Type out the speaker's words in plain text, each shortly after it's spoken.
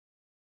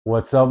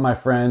What's up, my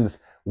friends?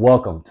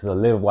 Welcome to the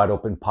Live Wide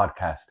Open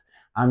podcast.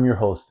 I'm your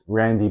host,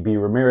 Randy B.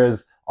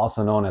 Ramirez,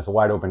 also known as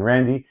Wide Open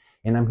Randy,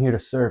 and I'm here to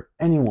serve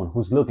anyone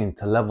who's looking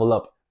to level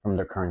up from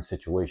their current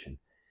situation.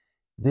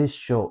 This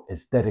show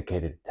is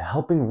dedicated to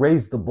helping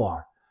raise the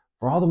bar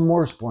for all the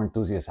motorsport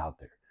enthusiasts out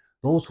there,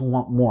 those who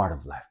want more out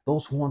of life,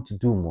 those who want to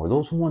do more,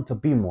 those who want to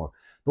be more,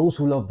 those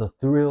who love the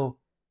thrill,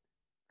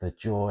 the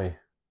joy,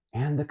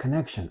 and the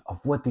connection of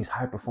what these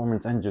high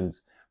performance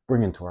engines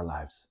bring into our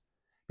lives.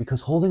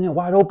 Because holding it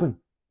wide open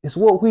is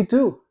what we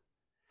do.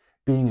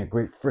 Being a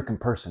great freaking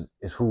person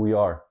is who we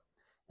are.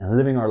 And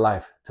living our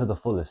life to the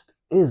fullest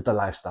is the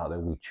lifestyle that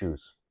we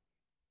choose.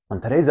 On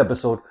today's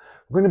episode,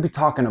 we're going to be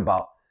talking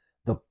about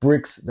the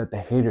bricks that the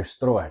haters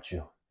throw at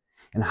you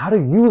and how to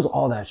use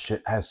all that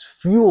shit as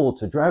fuel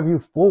to drive you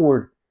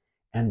forward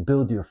and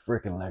build your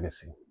freaking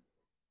legacy.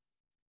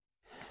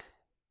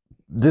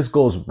 This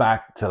goes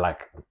back to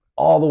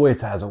all the way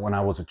to as when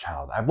I was a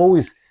child. I've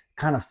always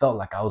kind of felt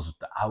like I was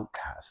the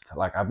outcast.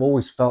 Like I've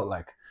always felt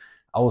like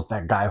I was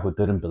that guy who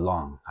didn't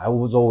belong. I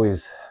was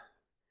always,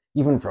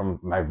 even from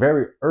my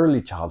very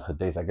early childhood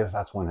days, I guess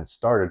that's when it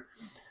started.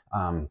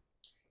 Um,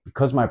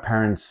 because my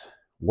parents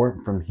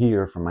weren't from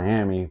here, from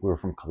Miami, we were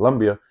from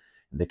Colombia.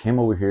 They came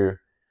over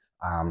here.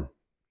 Um,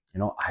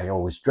 I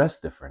always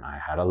dressed different. I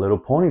had a little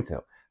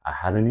ponytail. I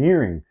had an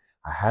earring.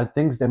 I had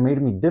things that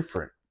made me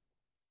different.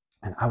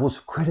 And I was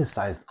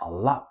criticized a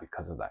lot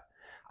because of that.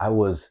 I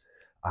was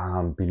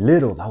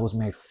belittled. I was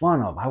made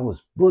fun of. I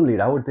was bullied.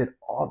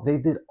 They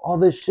did all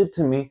this shit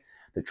to me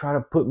to try to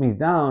put me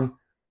down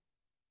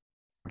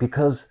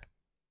because,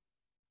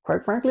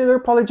 quite frankly, they're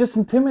probably just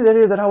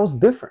intimidated that I was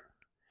different.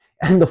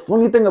 And the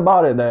funny thing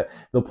about it, that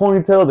the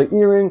ponytail, the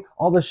earring,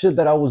 all the shit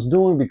that I was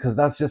doing, because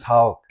that's just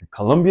how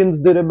Colombians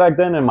did it back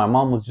then, and my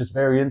mom was just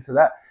very into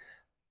that.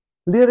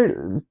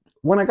 Literally,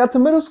 when I got to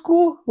middle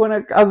school,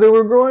 as they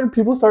were growing,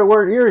 people started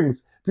wearing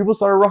earrings. People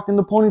started rocking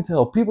the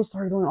ponytail. People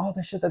started doing all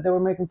the shit that they were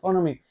making fun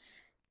of me.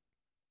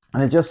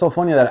 And it's just so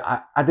funny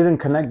that I didn't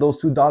connect those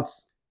two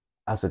dots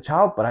as a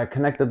child, but I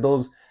connected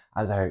those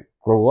as I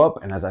grew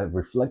up and as I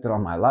reflected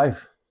on my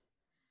life.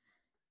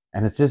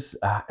 And it's just,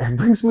 it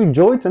brings me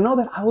joy to know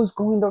that I was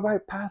going the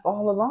right path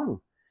all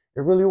along.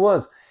 It really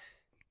was.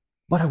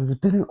 But I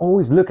didn't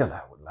always look at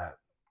that.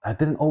 I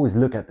didn't always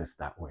look at this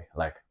that way.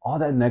 Like all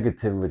that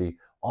negativity,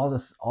 all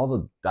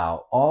the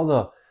doubt, all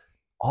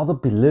the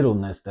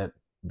belittleness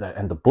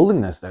and the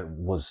bulliness that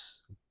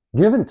was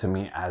given to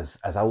me as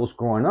I was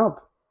growing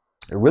up,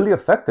 it really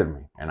affected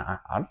me. And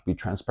I'd be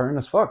transparent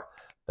as fuck.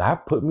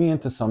 That put me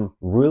into some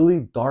really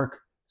dark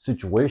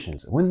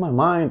situations in my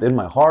mind, in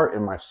my heart,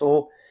 in my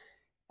soul.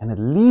 And it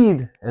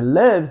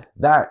led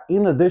that,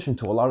 in addition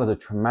to a lot of the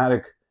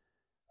traumatic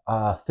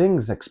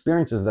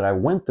experiences that I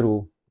went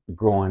through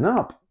growing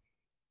up,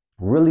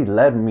 really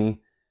led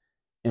me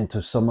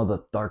into some of the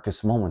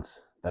darkest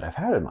moments that I've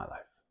had in my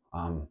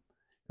life.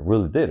 It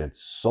really did.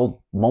 It's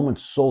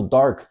moments so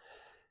dark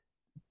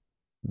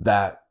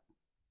that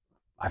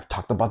I've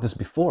talked about this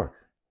before.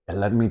 It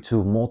led me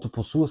to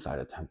multiple suicide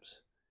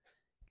attempts.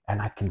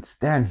 And I can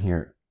stand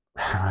here,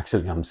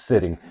 actually, I'm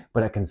sitting,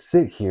 but I can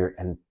sit here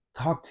and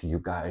talk to you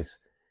guys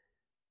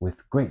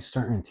with great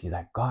certainty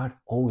that God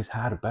always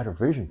had a better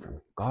vision for me.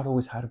 God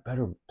always had a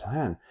better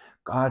plan.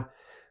 God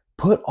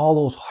put all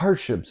those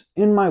hardships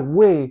in my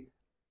way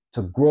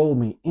to grow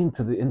me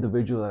into the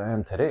individual that I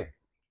am today.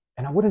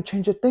 And I wouldn't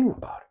change a thing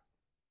about it.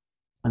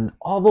 And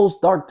all those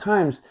dark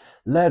times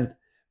led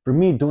for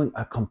me doing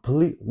a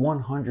complete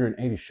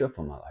 180 shift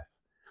in my life.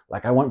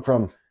 Like I went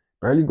from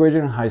barely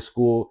graduating high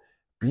school,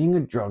 being a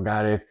drug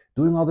addict,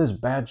 doing all this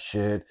bad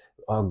shit,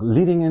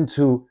 leading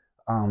into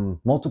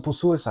multiple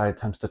suicide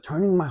attempts, to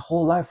turning my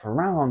whole life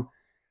around,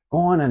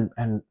 going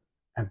and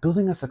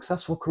building a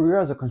successful career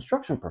as a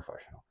construction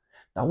professional.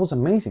 That was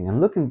amazing. And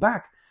looking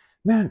back,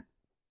 man,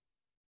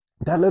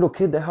 that little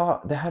kid that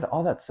had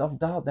all that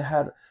self-doubt,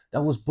 that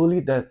was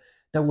bullied, that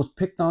was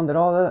picked on, that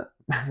all that,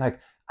 man, like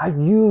I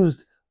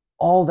used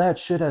all that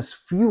shit as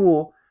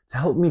fuel to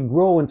help me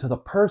grow into the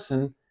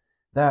person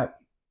that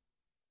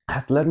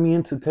has led me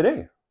into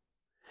today.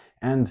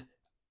 And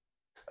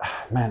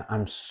man,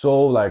 I'm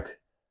such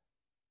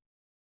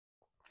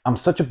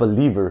a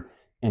believer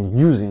in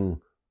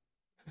using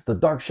the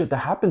dark shit that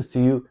happens to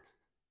you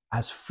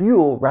as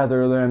fuel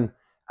rather than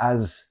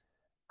as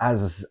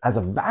as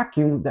a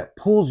vacuum that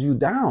pulls you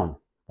down.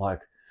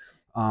 Like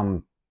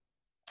um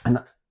and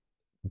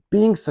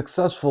being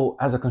successful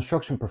as a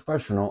construction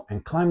professional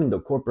and climbing the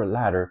corporate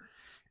ladder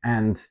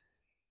and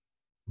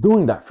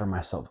doing that for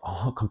myself,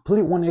 a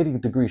complete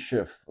 180-degree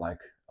shift, like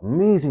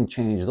amazing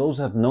change. Those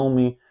that know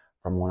me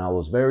from when I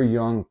was very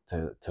young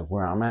to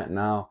where I'm at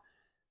now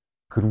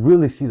could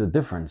really see the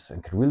difference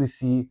and could really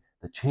see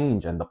the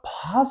change and the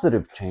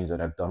positive change that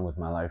I've done with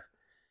my life.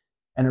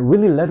 And it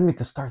really led me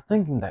to start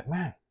thinking that,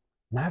 man,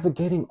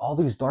 navigating all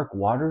these dark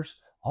waters,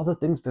 all the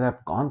things that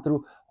I've gone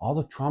through, all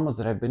the traumas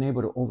that I've been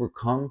able to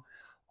overcome,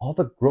 all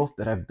the growth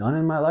that I've done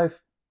in my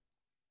life,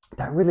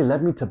 that really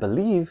led me to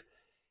believe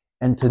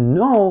and to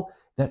know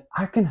that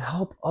I can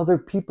help other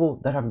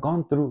people that have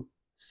gone through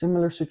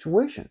similar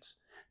situations.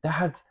 that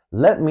has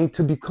led me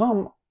to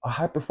become a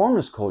high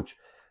performance coach,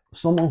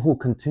 someone who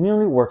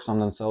continually works on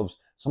themselves,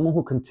 someone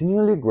who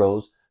continually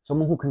grows,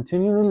 someone who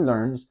continually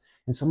learns,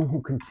 and someone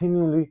who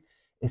continually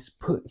is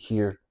put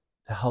here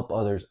to help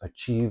others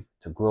achieve,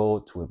 to grow,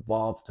 to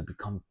evolve, to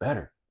become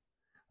better.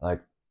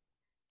 Like,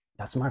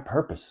 that's my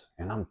purpose,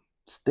 and I'm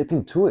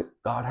sticking to it.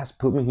 God has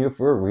put me here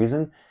for a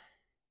reason,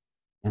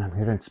 and I'm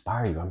here to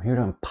inspire you. I'm here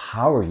to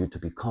empower you to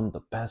become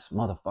the best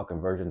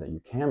motherfucking version that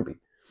you can be.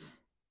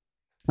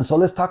 And so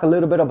let's talk a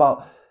little bit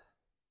about,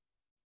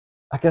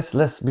 I guess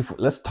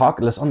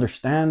let's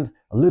understand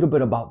a little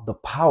bit about the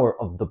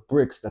power of the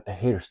bricks that the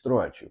haters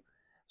throw at you.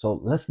 So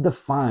let's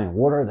define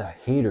what are the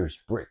haters'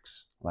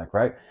 bricks. Like,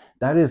 right?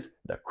 That is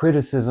the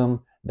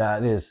criticism,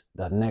 that is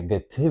the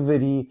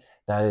negativity,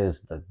 that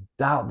is the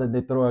doubt that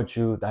they throw at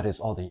you, that is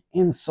all the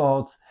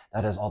insults,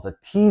 that is all the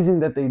teasing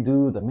that they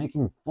do, the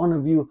making fun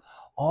of you,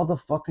 all the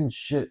fucking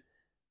shit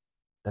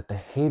that the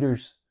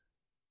haters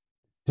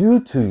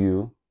do to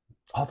you,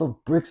 all the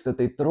bricks that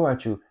they throw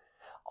at you,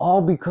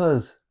 all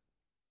because,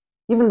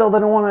 even though they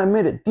don't want to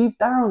admit it, deep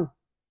down,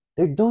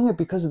 they're doing it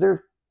because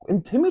they're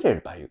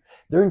intimidated by you.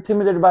 They're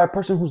intimidated by a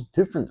person who's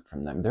different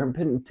from them. They're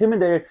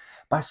intimidated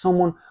by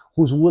someone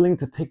who's willing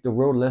to take the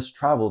road less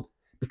traveled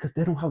because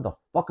they don't have the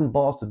fucking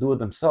balls to do it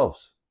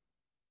themselves.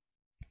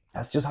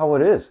 That's just how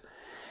it is.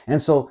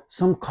 And so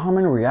some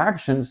common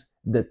reactions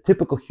that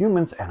typical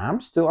humans, and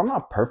I'm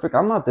not perfect.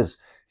 I'm not this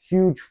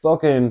huge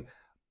fucking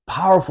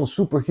powerful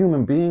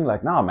superhuman being.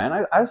 Like, nah,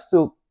 man, I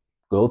still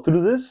go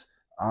through this.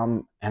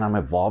 And I'm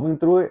evolving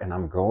through it and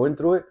I'm growing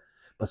through it.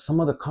 But some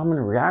of the common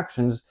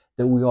reactions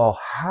that we all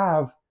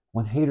have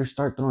when haters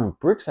start throwing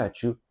bricks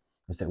at you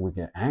is that we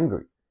get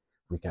angry,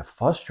 we get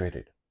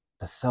frustrated.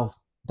 The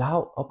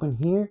self-doubt up in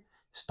here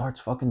starts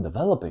fucking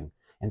developing.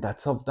 And that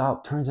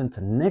self-doubt turns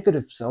into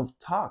negative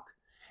self-talk.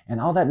 And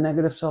all that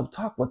negative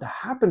self-talk, what that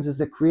happens is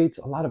it creates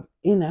a lot of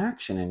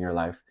inaction in your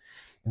life.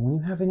 And when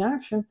you have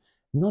inaction,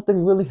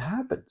 nothing really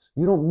happens.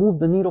 You don't move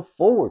the needle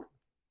forward.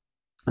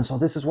 And so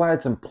this is why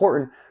it's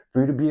important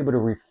for you to be able to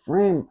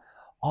reframe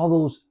all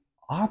those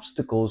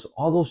obstacles,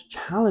 all those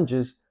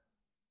challenges,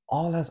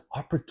 all as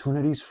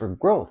opportunities for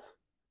growth.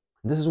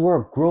 This is where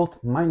a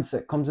growth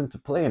mindset comes into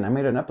play. And I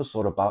made an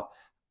episode about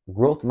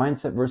growth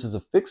mindset versus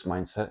a fixed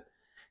mindset.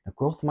 The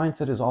growth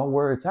mindset is all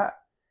where it's at.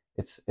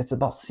 It's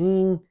about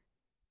seeing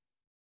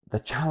the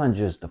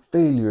challenges, the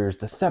failures,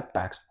 the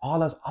setbacks,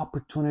 all as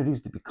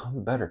opportunities to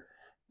become better.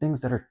 Things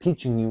that are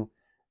teaching you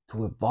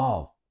to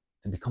evolve,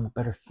 to become a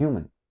better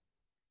human.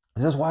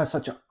 This is why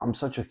I'm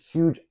such a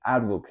huge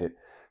advocate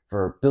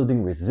for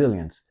building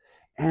resilience.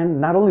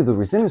 And not only the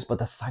resilience, but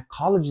the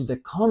psychology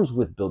that comes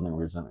with building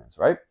resilience,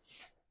 right?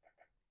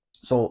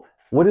 So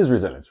what is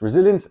resilience?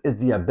 Resilience is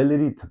the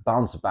ability to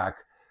bounce back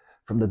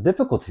from the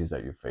difficulties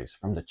that you face,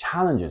 from the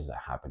challenges that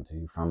happen to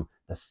you, from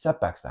the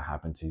setbacks that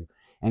happen to you.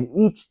 And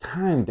each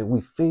time that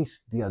we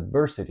face the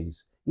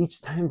adversities,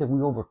 each time that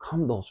we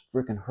overcome those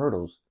freaking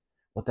hurdles,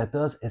 what that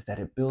does is that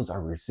it builds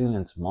our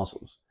resilience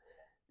muscles.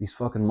 These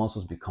fucking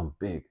muscles become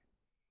big.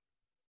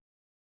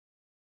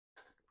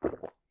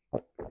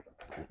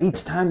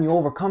 Each time you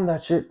overcome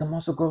that shit, the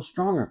muscle grows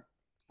stronger,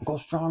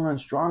 goes stronger and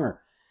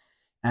stronger.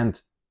 And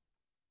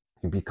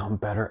you become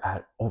better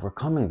at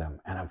overcoming them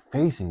and at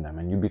facing them.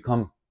 And you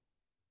become,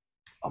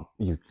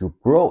 you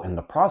grow in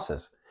the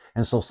process.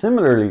 And so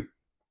similarly,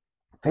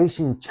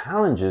 facing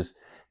challenges,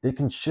 they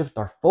can shift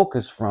our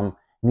focus from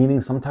needing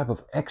some type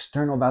of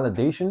external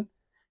validation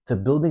to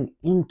building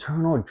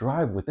internal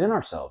drive within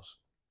ourselves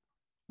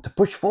to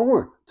push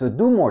forward, to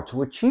do more,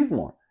 to achieve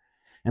more.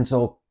 And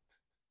so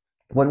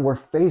when we're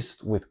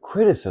faced with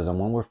criticism,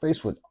 when we're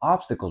faced with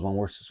obstacles, when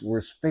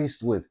we're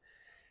faced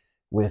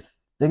with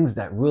things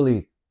that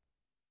really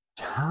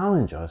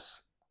challenge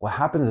us, what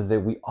happens is that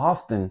we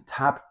often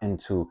tap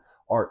into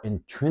our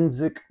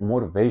intrinsic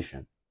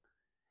motivation.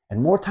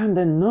 And more time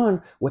than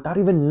none, without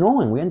even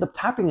knowing, we end up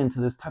tapping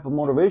into this type of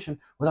motivation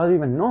without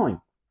even knowing.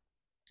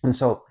 And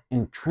so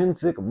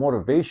intrinsic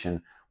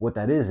motivation, what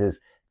that is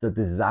the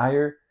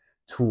desire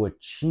to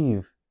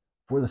achieve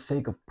for the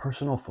sake of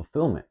personal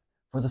fulfillment,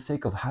 for the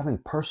sake of having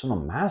personal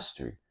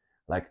mastery.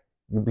 Like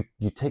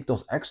you take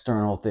those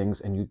external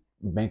things and you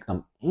make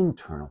them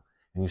internal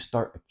and you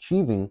start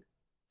achieving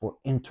for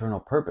internal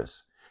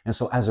purpose. And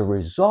so as a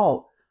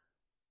result,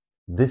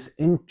 this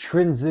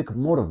intrinsic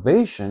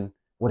motivation,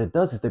 what it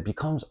does is it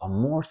becomes a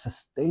more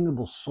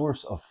sustainable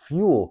source of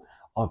fuel,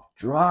 of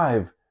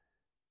drive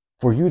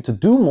for you to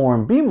do more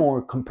and be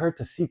more compared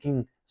to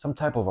seeking some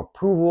type of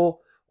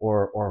approval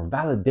or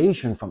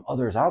validation from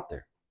others out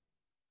there.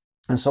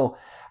 And so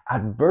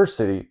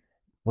adversity,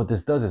 what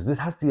this does is this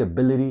has the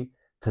ability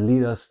to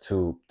lead us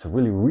to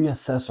really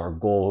reassess our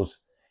goals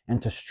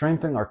and to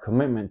strengthen our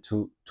commitment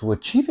to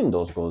achieving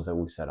those goals that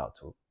we set out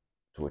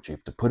to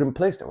achieve, to put in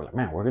place that we're like,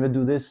 man, we're going to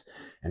do this.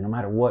 And no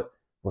matter what,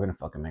 we're going to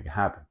fucking make it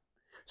happen.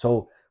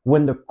 So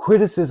when the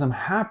criticism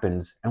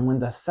happens and when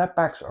the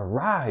setbacks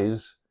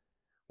arise,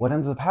 what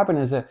ends up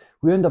happening is that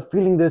we end up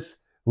feeling this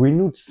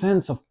renewed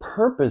sense of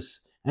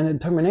purpose and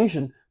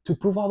determination to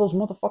prove all those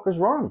motherfuckers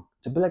wrong.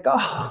 to be like,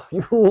 oh,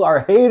 you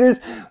are haters.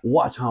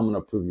 Watch how I'm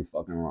gonna prove you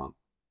fucking wrong.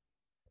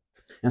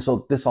 And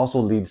so this also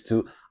leads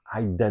to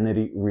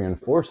identity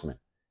reinforcement.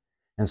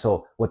 And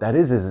so what that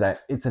is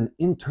that it's an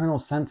internal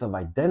sense of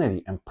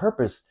identity and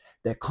purpose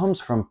that comes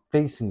from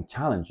facing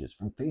challenges,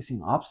 from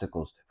facing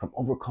obstacles, from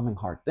overcoming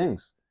hard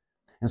things.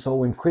 And so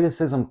when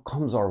criticism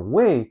comes our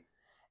way,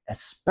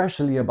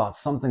 especially about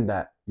something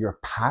that you're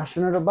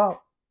passionate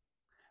about,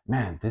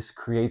 man, this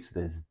creates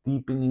this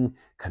deepening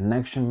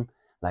connection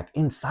like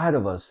inside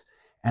of us,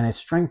 and it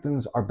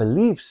strengthens our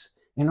beliefs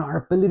in our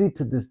ability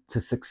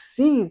to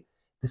succeed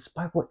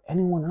despite what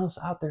anyone else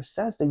out there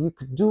says that you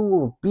could do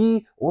or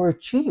be or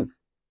achieve.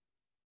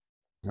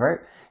 Right?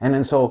 And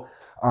then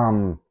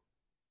um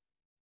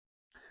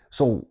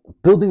so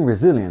building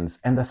resilience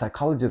and the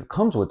psychology that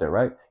comes with it,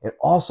 right? It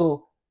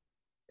also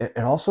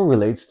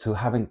relates to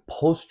having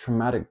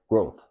post-traumatic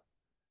growth,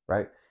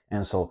 right?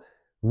 And so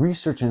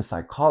research in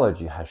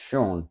psychology has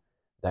shown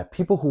that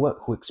people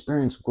who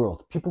experience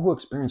growth, people who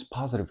experience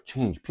positive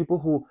change, people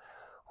who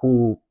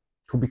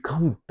who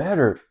become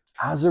better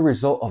as a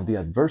result of the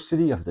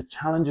adversity, of the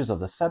challenges, of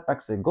the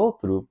setbacks they go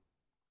through,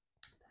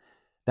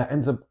 that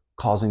ends up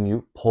causing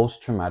you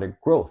post-traumatic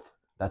growth.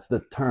 That's the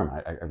term.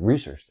 I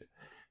researched it.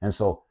 And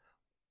so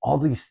all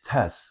these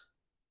tests,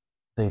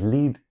 they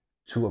lead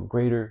to a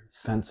greater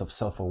sense of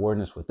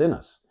self-awareness within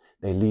us.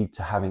 They lead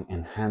to having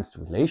enhanced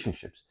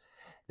relationships.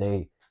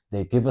 They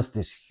give us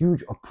this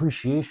huge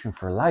appreciation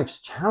for life's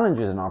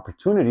challenges and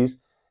opportunities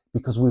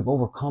because we've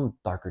overcome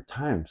darker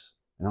times.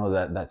 You know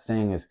that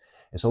saying is,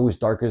 it's always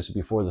darkest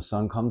before the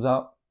sun comes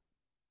out.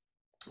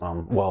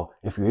 Well,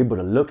 if you're able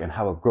to look and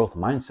have a growth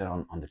mindset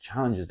on the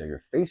challenges that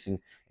you're facing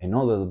and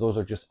know that those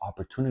are just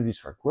opportunities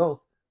for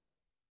growth,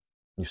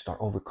 you start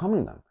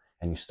overcoming them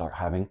and you start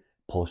having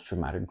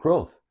post-traumatic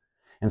growth.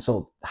 And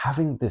so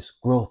having this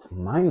growth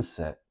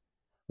mindset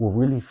will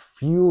really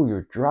fuel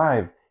your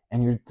drive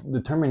and your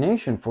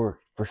determination for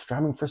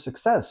striving for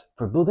success,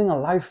 for building a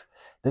life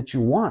that you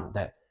want,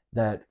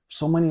 that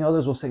so many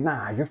others will say,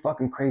 nah, you're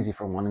fucking crazy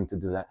for wanting to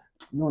do that.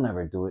 You'll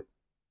never do it.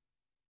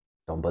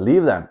 Don't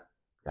believe them.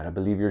 You gotta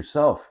believe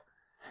yourself.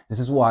 This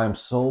is why I'm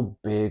so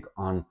big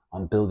on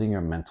building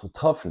your mental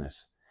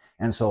toughness.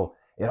 And so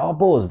it all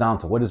boils down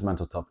to, what is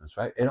mental toughness,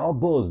 right? It all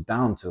boils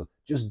down to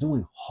just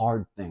doing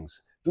hard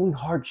things, doing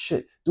hard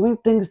shit, doing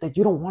things that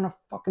you don't want to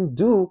fucking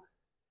do,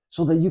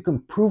 so that you can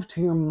prove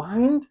to your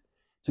mind,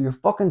 to your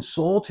fucking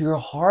soul, to your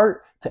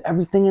heart, to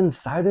everything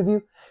inside of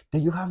you, that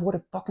you have what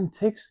it fucking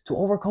takes to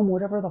overcome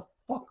whatever the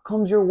fuck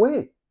comes your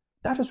way.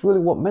 That is really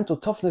what mental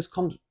toughness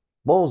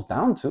boils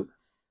down to.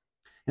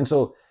 And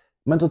so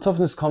mental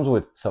toughness comes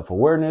with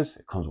self-awareness,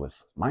 it comes with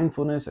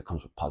mindfulness, it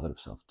comes with positive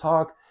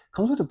self-talk, it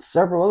comes with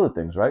several other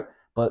things, right?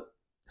 But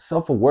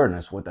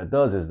self-awareness, what that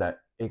does is that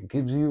it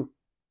gives you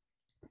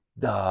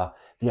the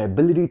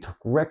ability to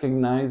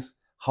recognize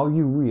how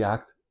you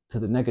react to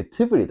the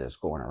negativity that's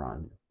going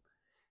around you.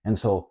 And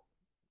so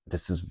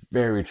this is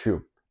very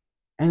true.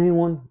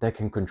 Anyone that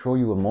can control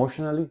you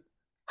emotionally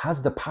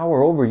has the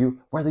power over you,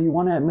 whether you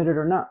want to admit it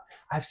or not.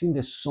 I've seen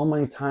this so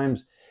many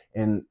times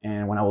and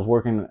when I was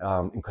working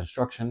in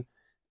construction,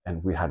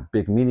 and we had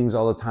big meetings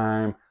all the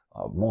time,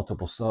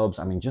 multiple subs.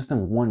 I mean, just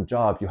in one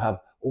job, you have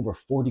over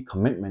 40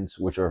 commitments,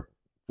 which are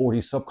 40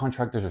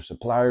 subcontractors or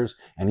suppliers,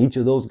 and each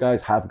of those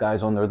guys have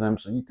guys under them.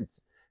 So you could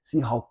see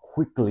how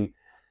quickly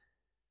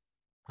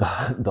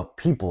the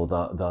people,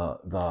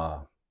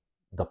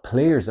 the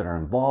players that are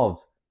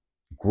involved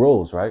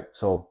grows, right?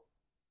 So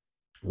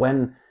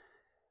when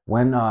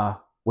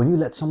when you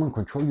let someone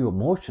control you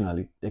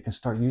emotionally, they can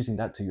start using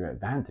that to your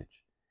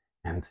advantage.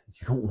 And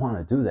you don't want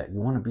to do that. You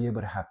want to be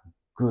able to have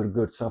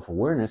good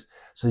self-awareness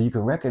so you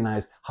can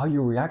recognize how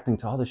you're reacting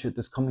to all the shit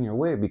that's coming your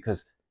way,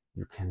 because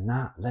you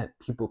cannot let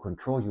people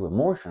control you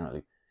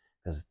emotionally,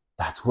 because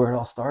that's where it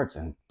all starts.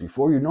 And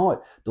before you know it,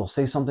 they'll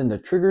say something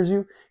that triggers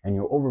you and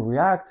you'll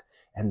overreact.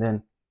 And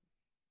then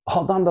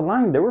all down the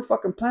line, they were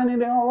fucking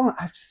planning it all along.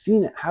 I've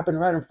seen it happen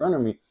right in front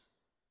of me.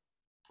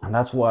 And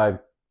that's why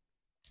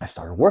I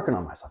started working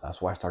on myself.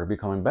 That's why I started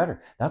becoming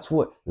better. That's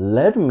what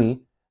led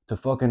me to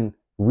fucking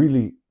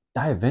really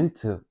dive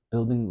into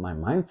building my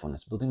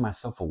mindfulness, building my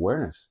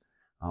self-awareness.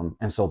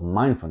 And so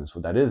mindfulness,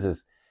 what that is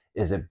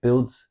it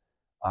builds,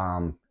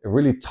 it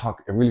really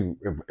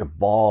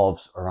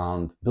evolves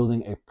around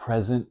building a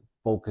present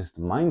focused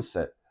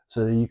mindset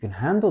so that you can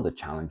handle the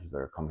challenges that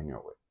are coming your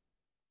way.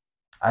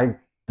 I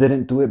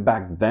didn't do it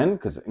back then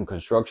because in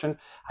construction,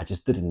 I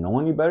just didn't know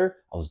any better.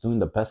 I was doing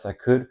the best I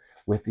could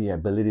with the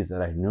abilities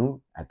that I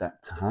knew at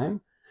that time.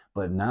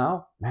 But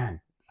now,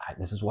 man,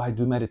 this is why I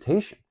do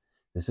meditation.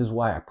 This is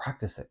why I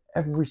practice it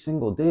every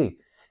single day.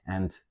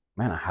 And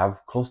man, I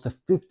have close to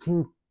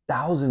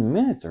 15,000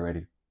 minutes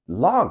already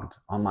logged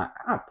on my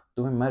app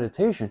doing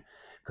meditation,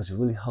 because it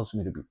really helps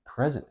me to be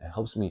present. It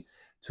helps me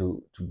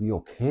to be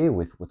okay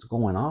with what's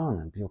going on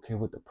and be okay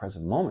with the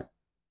present moment.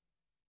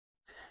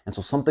 And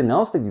so something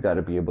else that you got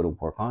to be able to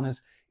work on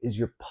is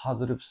your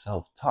positive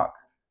self-talk.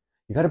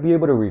 You got to be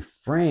able to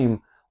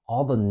reframe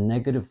all the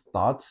negative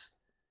thoughts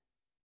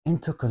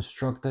into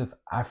constructive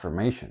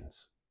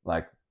affirmations.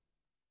 Like,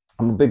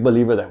 I'm a big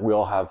believer that we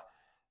all have.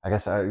 I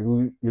guess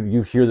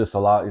you hear this a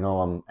lot, and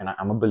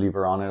I'm a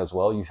believer on it as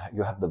well.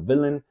 You have the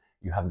villain,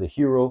 you have the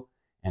hero,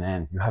 and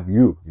then you have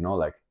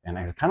like, and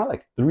it's kind of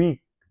like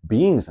three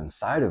beings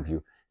inside of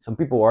you. Some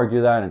people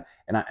argue that,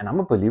 and I'm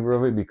a believer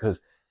of it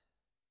because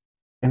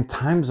in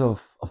times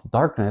of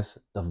darkness,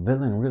 the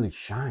villain really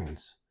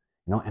shines,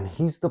 and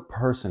he's the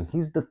person,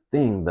 he's the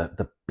thing,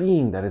 the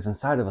being that is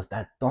inside of us,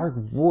 that dark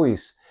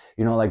voice,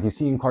 like you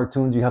see in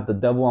cartoons, you have the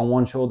devil on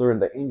one shoulder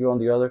and the angel on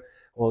the other.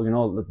 Well,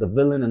 the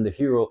villain and the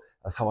hero,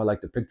 that's how I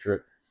like to picture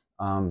it.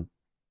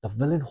 The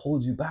villain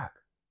holds you back.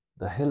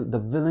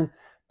 The villain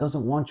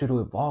doesn't want you to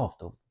evolve.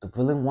 The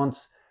villain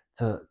wants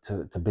to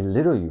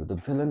belittle you. The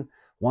villain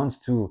wants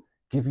to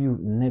give you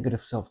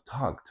negative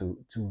self-talk,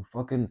 to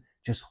fucking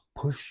just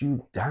push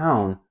you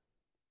down.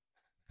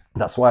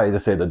 That's why they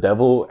say the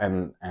devil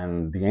and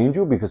the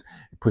angel, because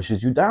it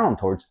pushes you down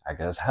towards, I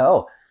guess,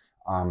 hell.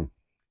 Um,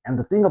 and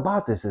the thing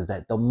about this is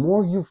that the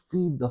more you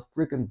feed the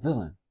freaking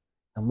villain,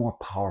 the more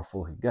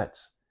powerful he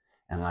gets.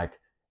 And like,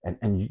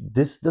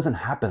 this doesn't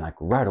happen like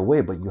right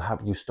away, but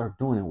you start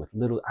doing it with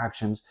little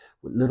actions,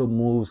 with little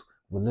moves,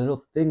 with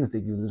little things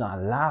that you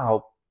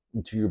allow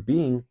into your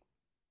being.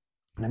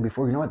 And then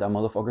before you know it, that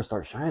motherfucker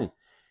starts shining.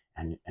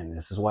 And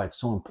this is why it's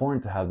so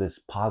important to have this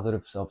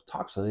positive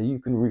self-talk, so that you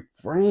can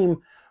reframe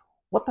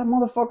what that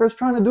motherfucker is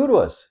trying to do to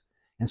us,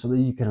 and so that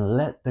you can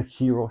let the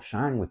hero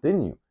shine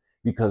within you.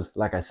 Because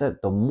like I said,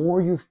 the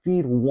more you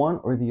feed one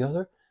or the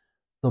other,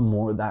 the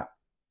more that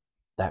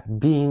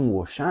being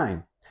will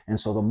shine. And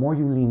so the more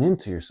you lean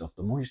into yourself,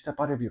 the more you step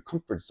out of your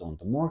comfort zone,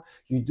 the more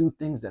you do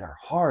things that are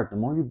hard, the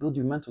more you build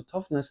your mental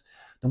toughness,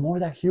 the more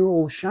that hero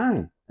will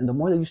shine. And the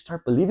more that you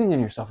start believing in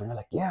yourself, and you're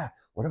like, yeah,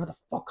 whatever the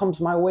fuck comes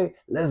my way,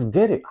 let's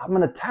get it. I'm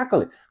going to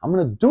tackle it. I'm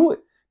going to do it.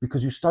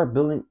 Because you start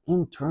building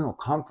internal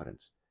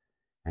confidence.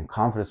 And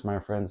confidence, my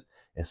friends,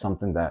 is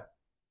something that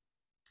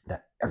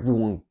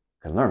everyone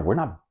can learn. We're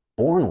not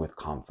born with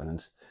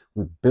confidence.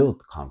 We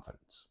build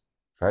confidence,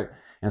 right?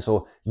 And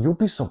so you'll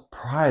be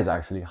surprised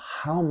actually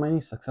how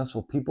many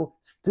successful people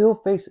still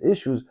face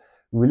issues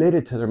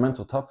related to their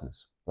mental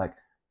toughness. Like,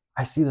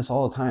 I see this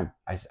all the time.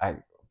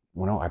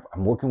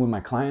 I'm working with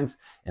my clients,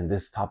 and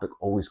this topic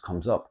always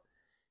comes up.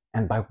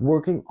 And by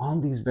working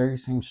on these very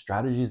same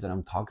strategies that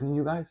I'm talking to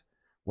you guys,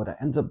 what I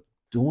end up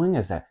doing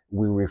is that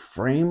we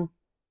reframe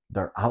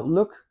their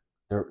outlook,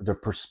 their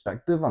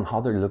perspective on how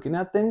they're looking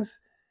at things.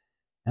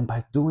 And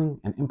by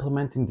doing and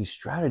implementing these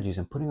strategies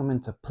and putting them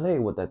into play,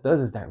 what that does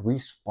is that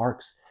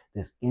re-sparks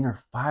this inner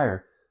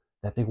fire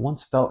that they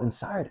once felt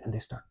inside, and they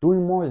start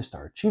doing more, they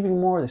start achieving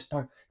more, they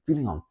start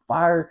feeling on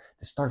fire,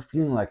 they start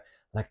feeling like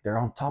they're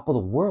on top of the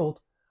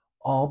world,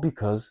 all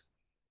because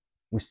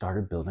we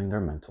started building their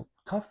mental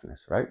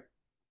toughness, right?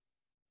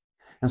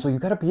 And so you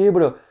got to be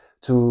able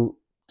to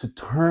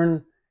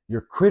turn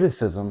your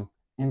criticism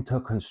into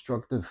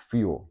constructive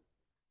fuel.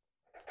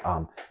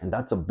 And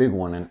that's a big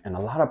one. And a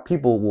lot of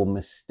people will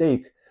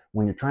mistake,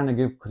 when you're trying to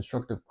give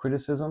constructive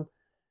criticism,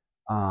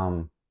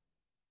 um,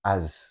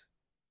 as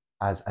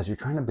as you're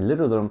trying to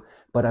belittle them.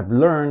 But I've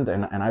learned,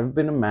 and I've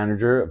been a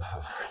manager of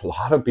a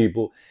lot of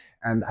people,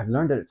 and I've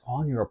learned that it's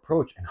all in your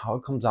approach and how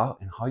it comes out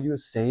and how you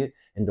say it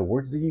and the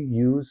words that you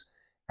use,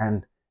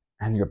 and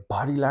your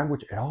body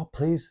language. It all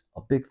plays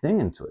a big thing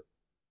into it.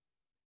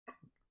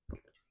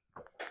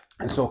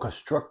 And so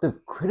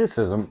constructive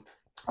criticism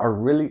are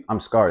really, I'm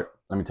sorry,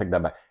 let me take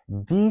that back.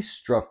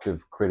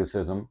 Destructive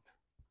criticism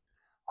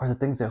are the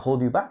things that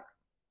hold you back.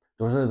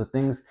 Those are the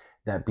things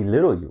that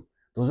belittle you.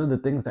 Those are the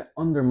things that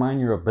undermine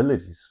your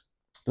abilities.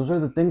 Those are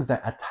the things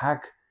that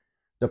attack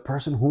the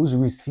person who's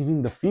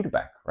receiving the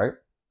feedback, right?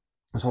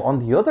 So on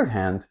the other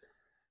hand,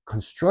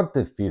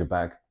 constructive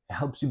feedback, it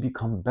helps you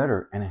become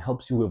better, and it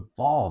helps you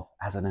evolve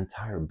as an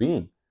entire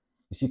being.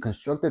 You see,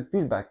 constructive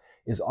feedback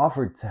is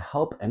offered to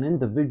help an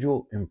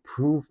individual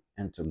improve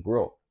and to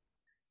grow.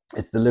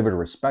 It's delivered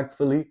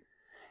respectfully,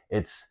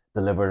 it's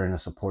delivered in a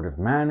supportive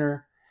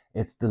manner,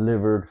 it's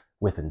delivered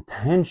with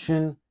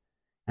intention,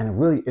 and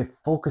really it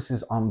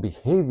focuses on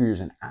behaviors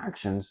and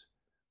actions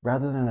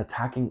rather than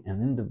attacking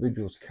an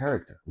individual's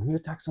character. When you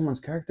attack someone's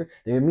character,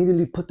 they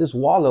immediately put this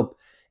wall up,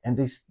 and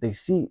they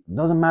see,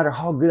 doesn't matter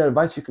how good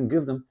advice you can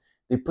give them,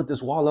 they put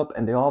this wall up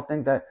and they all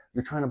think that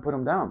you're trying to put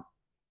them down.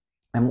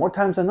 And more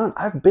times than none,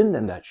 I've been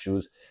in that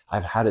shoes.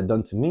 I've had it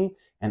done to me,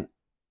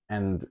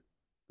 and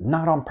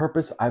not on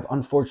purpose. I've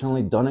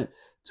unfortunately done it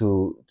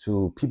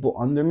to people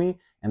under me,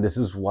 and this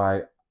is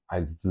why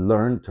I've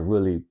learned to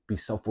really be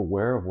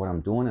self-aware of what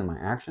I'm doing in my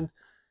actions,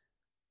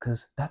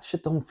 because that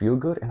shit don't feel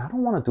good, and I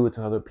don't want to do it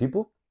to other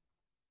people.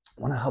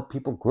 I want to help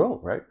people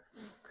grow, right?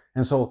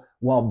 And so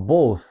while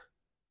both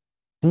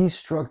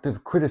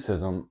destructive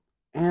criticism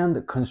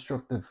and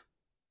constructive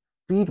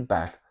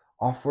feedback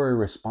offer a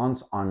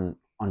response on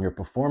your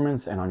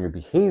performance and on your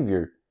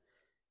behavior,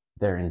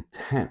 their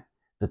intent,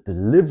 the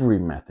delivery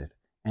method,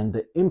 and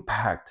the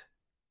impact,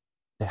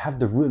 they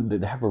have a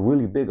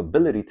really big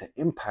ability to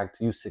impact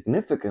you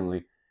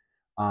significantly,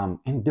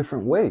 in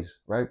different ways,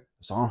 right?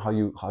 It's on how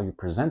you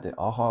present it,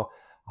 all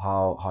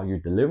how your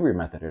delivery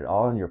method, it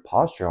all in your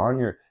posture, on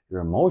your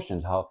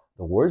emotions,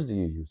 the words that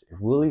you use, it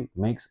really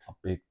makes a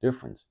big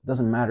difference. It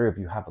doesn't matter if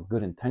you have a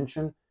good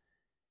intention.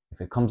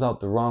 If it comes out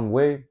the wrong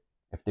way,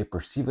 if they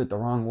perceive it the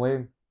wrong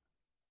way,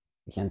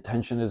 the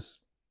intention is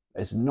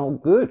no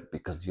good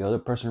because the other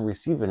person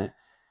receiving it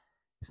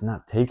is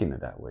not taking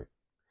it that way.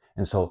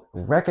 And so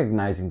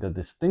recognizing the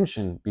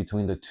distinction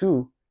between the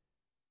two,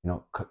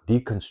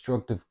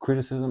 deconstructive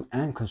criticism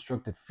and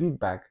constructive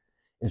feedback,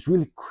 is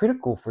really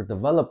critical for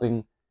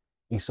developing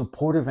a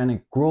supportive and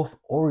a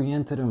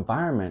growth-oriented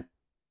environment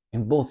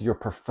in both your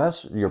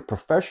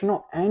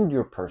professional and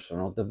your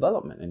personal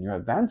development and your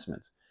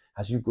advancements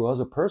as you grow as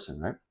a person,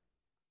 right?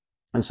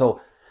 And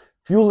so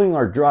fueling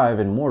our drive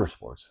in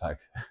motorsports, like,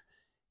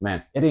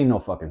 man, it ain't no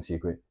fucking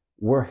secret.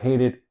 We're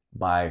hated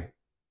by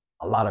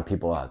a lot of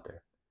people out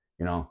there.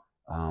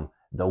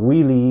 The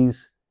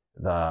wheelies,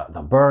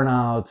 the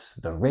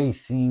burnouts, the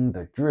racing,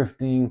 the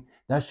drifting,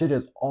 that shit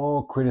is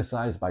all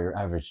criticized by your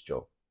average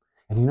Joe.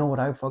 And you know what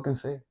I fucking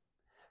say?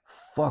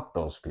 Fuck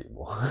those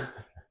people.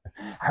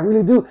 I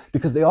really do,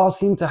 because they all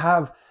seem to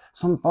have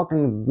some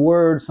fucking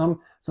word, some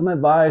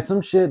advice,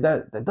 some shit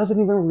that doesn't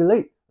even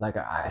relate. Like,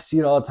 I see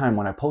it all the time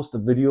when I post a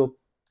video.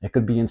 It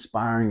could be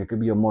inspiring, it could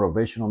be a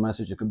motivational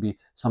message, it could be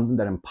something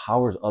that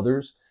empowers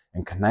others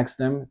and connects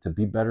them to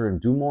be better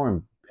and do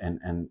more and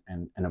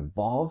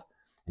evolve.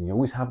 And you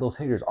always have those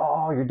haters.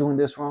 Oh, you're doing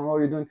this wrong. Oh,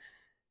 you're doing.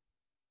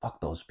 Fuck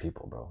those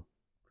people, bro.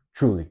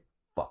 Truly,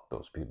 fuck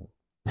those people.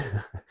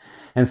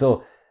 And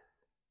so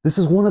this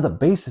is one of the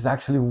bases,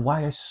 actually,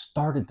 why I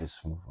started this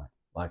movement.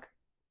 Like,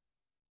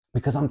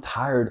 because I'm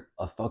tired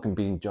of fucking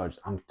being judged.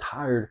 I'm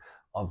tired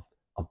of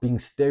being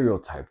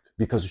stereotyped.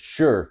 Because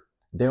sure,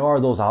 there are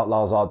those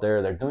outlaws out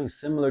there. They're doing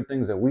similar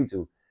things that we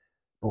do.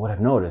 But what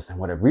I've noticed and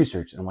what I've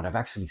researched and what I've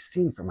actually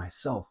seen for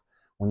myself,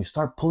 when you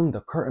start pulling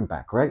the curtain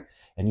back, right,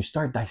 and you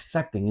start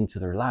dissecting into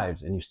their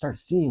lives, and you start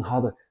seeing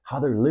how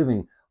they're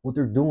living, what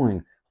they're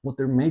doing, what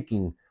they're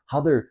making,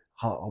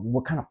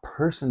 what kind of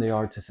person they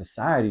are to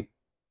society,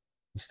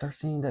 you start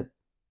seeing that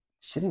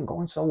shit ain't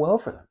going so well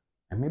for them.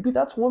 And maybe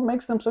that's what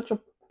makes them such a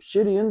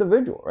shitty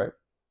individual, right?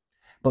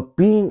 But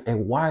being a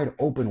wide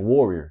open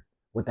warrior,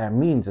 what that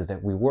means is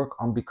that we work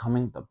on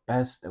becoming the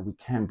best that we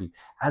can be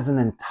as an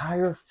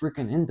entire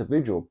freaking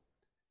individual.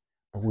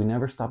 But we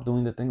never stop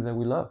doing the things that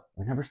we love.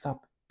 We never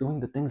stop doing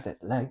the things that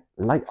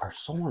light our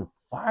soul on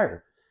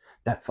fire,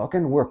 that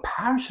fucking we're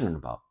passionate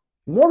about.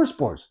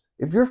 Motorsports.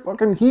 If you're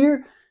fucking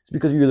here, it's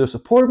because you either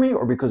support me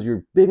or because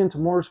you're big into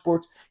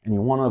motorsports and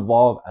you want to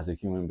evolve as a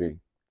human being,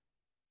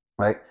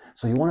 right?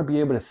 So you want to be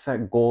able to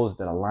set goals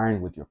that align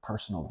with your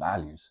personal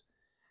values.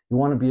 You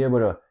want to be able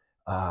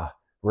to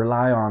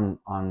rely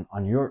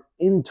on your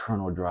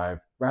internal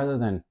drive rather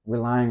than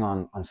relying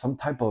on some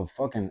type of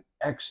fucking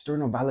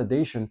external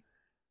validation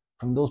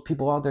from those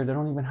people out there that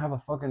don't even have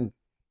a fucking,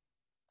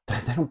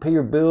 they don't pay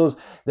your bills.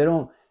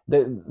 They're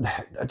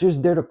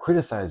just there to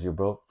criticize you,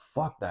 bro.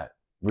 Fuck that.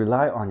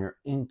 Rely on your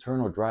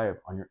internal drive,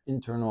 on your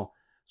internal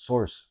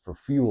source for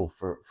fuel,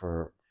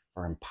 for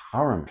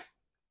empowerment.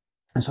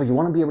 And so you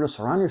want to be able to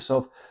surround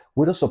yourself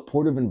with a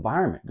supportive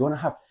environment. You want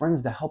to have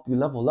friends that help you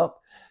level up.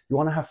 You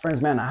want to have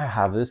friends, man, I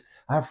have this.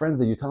 I have friends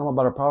that you tell them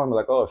about a problem, they're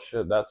like, oh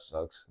shit, that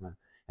sucks, man.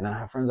 And then I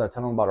have friends that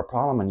tell them about a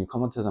problem and you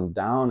come up to them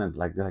down and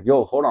like, they're like,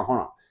 yo, hold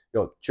on.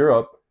 Yo, cheer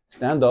up,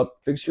 stand up,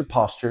 fix your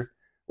posture.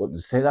 Well,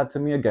 say that to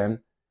me again.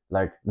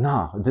 Like,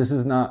 nah, this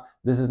is not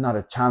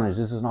a challenge.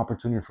 This is an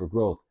opportunity for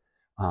growth.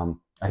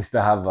 I used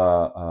to have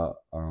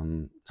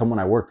someone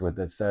I worked with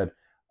that said,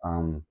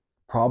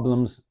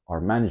 problems are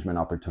management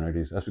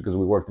opportunities. That's because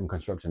we worked in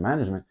construction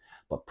management.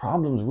 But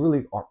problems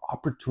really are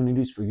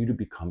opportunities for you to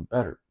become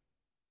better.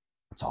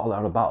 It's all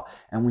out about.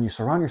 And when you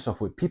surround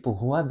yourself with people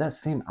who have that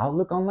same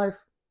outlook on life,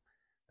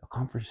 the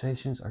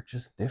conversations are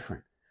just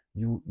different.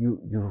 You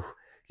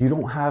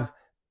don't have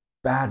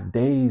bad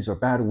days or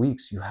bad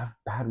weeks. You have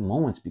bad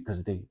moments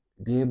because they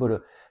be able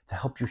to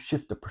help you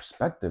shift the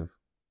perspective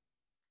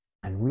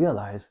and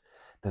realize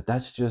that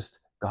that's just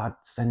God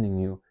sending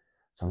you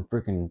some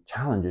freaking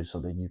challenges so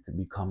that you can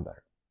become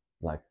better.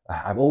 Like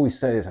I've always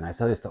said this, and I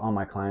say this to all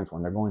my clients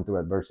when they're going through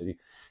adversity,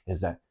 is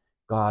that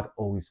God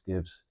always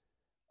gives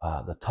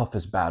the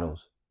toughest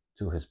battles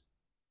to his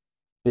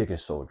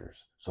biggest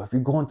soldiers. So if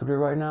you're going through it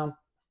right now,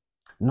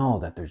 know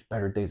that there's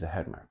better days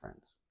ahead, my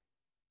friends.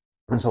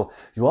 And so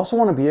you also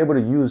want to be able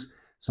to use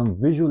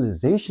some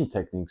visualization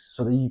techniques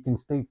so that you can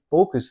stay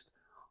focused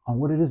on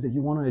what it is that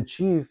you want to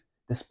achieve,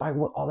 despite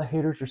what all the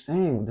haters are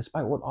saying,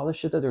 despite what all the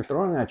shit that they're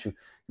throwing at you.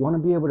 You want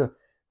to be able to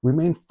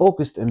remain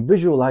focused and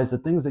visualize the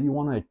things that you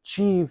want to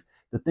achieve,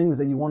 the things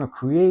that you want to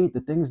create,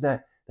 the things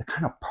that the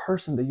kind of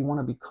person that you want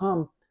to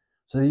become,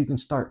 so that you can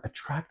start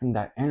attracting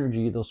that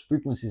energy, those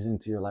frequencies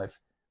into your life,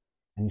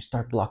 and you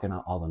start blocking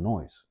out all the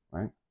noise,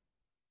 right?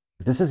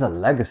 This is a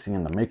legacy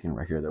in the making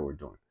right here that we're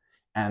doing.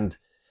 And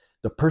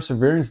the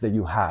perseverance that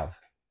you have,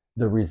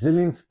 the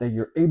resilience that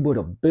you're able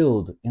to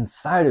build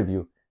inside of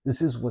you,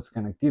 this is what's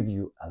going to give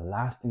you a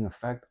lasting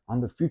effect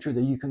on the future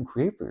that you can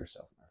create for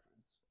yourself, my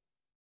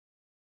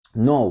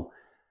friends. Know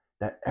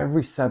that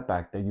every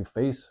setback that you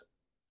face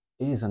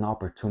is an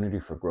opportunity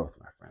for growth,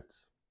 my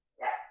friends.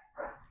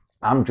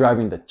 I'm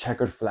driving the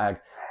checkered flag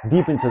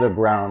deep into the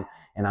ground,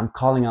 and I'm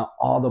calling out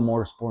all the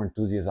motorsport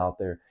enthusiasts out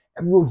there,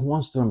 everyone who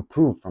wants to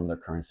improve from their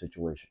current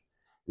situation.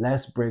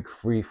 Let's break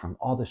free from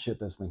all the shit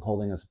that's been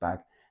holding us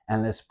back,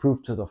 and let's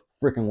prove to the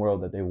freaking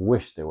world that they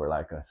wish they were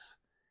like us.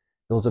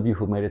 Those of you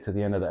who made it to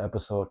the end of the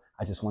episode,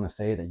 I just want to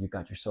say that you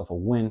got yourself a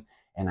win,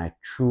 and I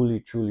truly,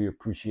 truly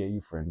appreciate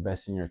you for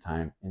investing your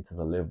time into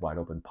the Live Wide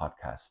Open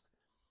podcast.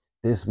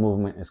 This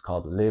movement is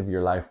called Live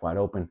Your Life Wide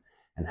Open,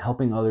 and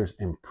helping others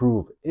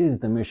improve is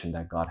the mission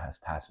that God has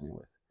tasked me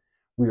with.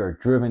 We are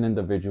driven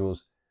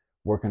individuals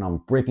working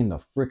on breaking the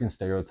freaking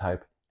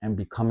stereotype and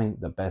becoming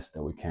the best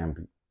that we can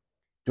be.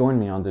 Join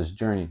me on this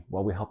journey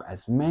while we help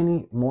as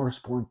many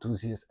motorsport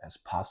enthusiasts as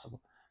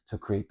possible to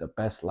create the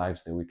best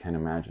lives that we can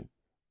imagine.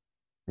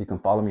 You can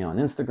follow me on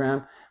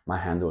Instagram. My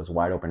handle is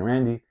Wide Open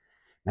Randy.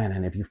 Man,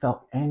 and if you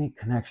felt any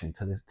connection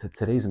to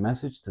today's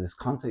message, to this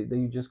content that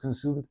you just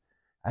consumed,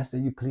 I ask that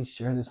you please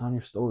share this on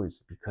your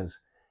stories, because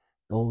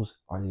those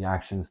are the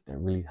actions that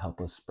really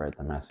help us spread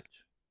the message.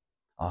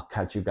 I'll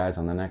catch you guys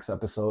on the next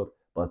episode.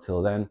 But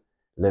till then,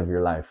 live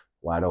your life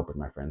wide open,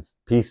 my friends.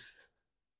 Peace.